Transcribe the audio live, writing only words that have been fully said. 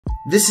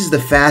This is the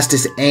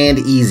fastest and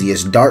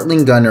easiest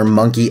Dartling Gunner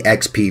monkey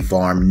XP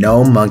farm,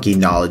 no monkey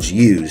knowledge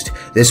used.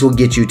 This will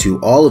get you to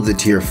all of the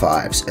tier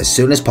 5s as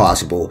soon as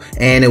possible,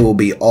 and it will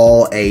be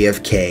all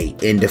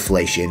AFK in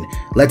deflation.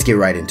 Let's get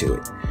right into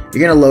it.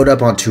 You're going to load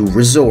up onto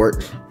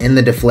Resort in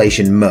the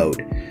deflation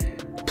mode.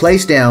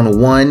 Place down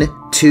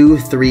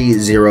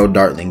 1-2-3-0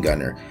 Dartling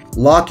Gunner.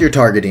 Lock your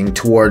targeting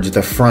towards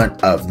the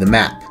front of the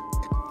map.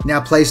 Now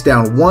place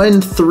down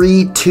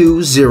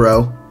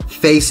 1-3-2-0.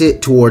 Face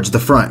it towards the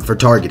front for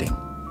targeting.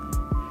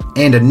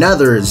 And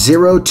another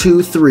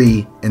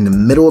 0-2-3 in the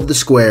middle of the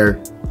square,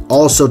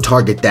 also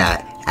target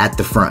that at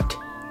the front.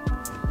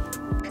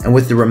 And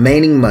with the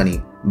remaining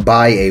money,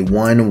 buy a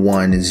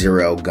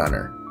 1-1-0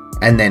 gunner.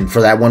 And then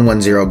for that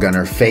 1-1-0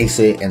 gunner, face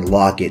it and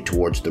lock it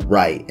towards the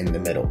right in the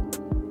middle.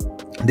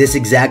 This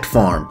exact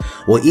farm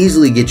will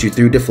easily get you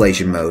through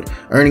deflation mode,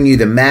 earning you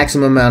the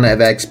maximum amount of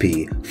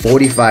XP,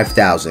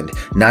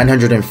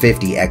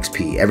 45,950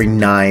 XP every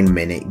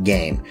 9-minute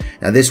game.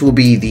 Now this will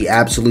be the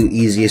absolute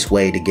easiest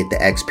way to get the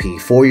XP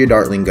for your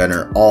Dartling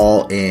Gunner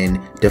all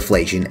in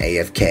deflation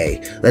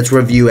AFK. Let's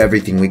review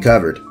everything we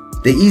covered.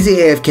 The easy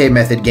AFK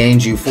method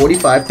gains you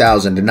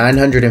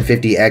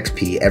 45,950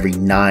 XP every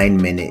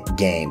 9-minute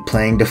game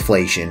playing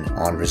deflation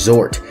on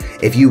Resort.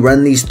 If you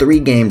run these 3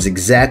 games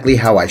exactly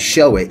how I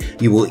show it,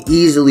 you will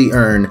easily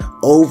earn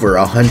over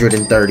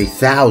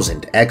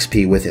 130,000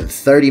 XP within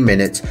 30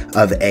 minutes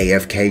of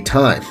AFK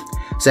time.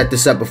 Set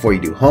this up before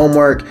you do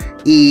homework,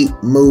 eat,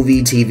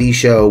 movie, TV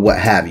show, what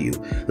have you.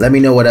 Let me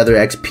know what other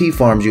XP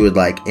farms you would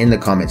like in the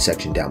comment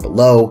section down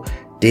below.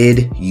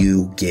 Did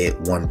you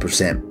get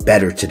 1%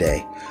 better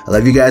today? I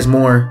love you guys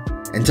more.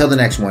 Until the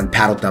next one,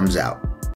 paddle thumbs out.